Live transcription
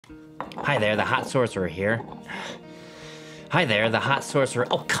Hi there, the Hot Sorcerer here. Hi there, the Hot Sorcerer.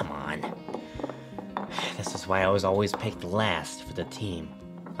 Oh, come on. This is why I was always picked last for the team.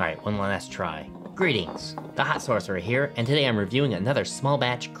 Alright, one last try. Greetings, the Hot Sorcerer here, and today I'm reviewing another small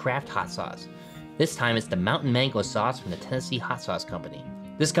batch craft hot sauce. This time it's the Mountain Mango sauce from the Tennessee Hot Sauce Company.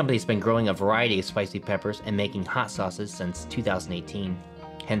 This company's been growing a variety of spicy peppers and making hot sauces since 2018,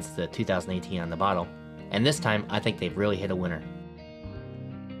 hence the 2018 on the bottle. And this time, I think they've really hit a winner.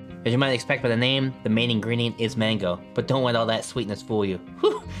 As you might expect by the name, the main ingredient is mango, but don't let all that sweetness fool you.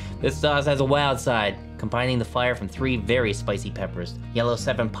 Whew! This sauce has a wild side, combining the fire from 3 very spicy peppers: yellow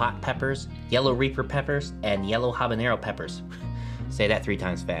 7-pot peppers, yellow reaper peppers, and yellow habanero peppers. Say that 3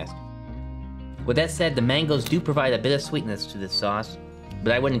 times fast. With that said, the mangoes do provide a bit of sweetness to this sauce,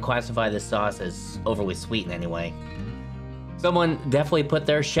 but I wouldn't classify this sauce as overly sweet in any way. Someone definitely put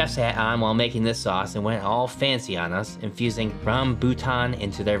their chef's hat on while making this sauce and went all fancy on us, infusing rambutan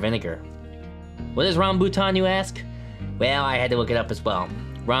into their vinegar. What is rambutan, you ask? Well, I had to look it up as well.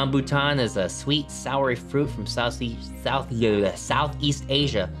 Rambutan is a sweet, soury fruit from Southeast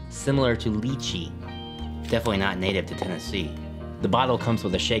Asia, similar to lychee. Definitely not native to Tennessee. The bottle comes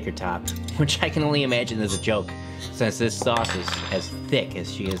with a shaker top, which I can only imagine is a joke, since this sauce is as thick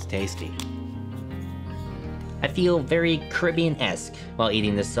as she is tasty. I feel very Caribbean-esque while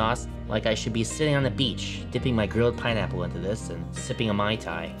eating this sauce, like I should be sitting on the beach, dipping my grilled pineapple into this and sipping a Mai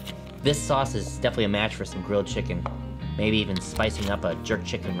Tai. This sauce is definitely a match for some grilled chicken, maybe even spicing up a jerk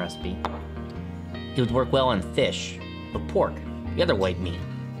chicken recipe. It would work well on fish, or pork, the other white meat.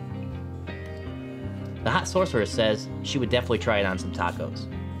 The Hot Sorcerer says she would definitely try it on some tacos.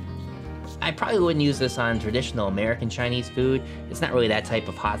 I probably wouldn't use this on traditional American Chinese food. It's not really that type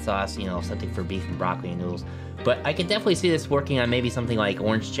of hot sauce, you know, something for beef and broccoli and noodles. But I could definitely see this working on maybe something like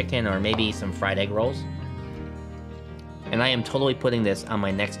orange chicken or maybe some fried egg rolls. And I am totally putting this on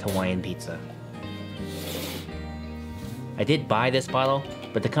my next Hawaiian pizza. I did buy this bottle,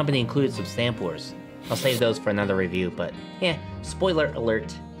 but the company included some samplers. I'll save those for another review, but yeah, spoiler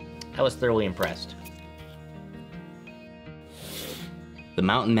alert, I was thoroughly impressed. The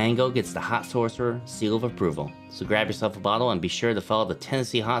Mountain Mango gets the Hot Sorcerer seal of approval, so grab yourself a bottle and be sure to follow the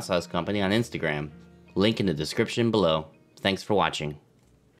Tennessee Hot Sauce Company on Instagram. Link in the description below. Thanks for watching.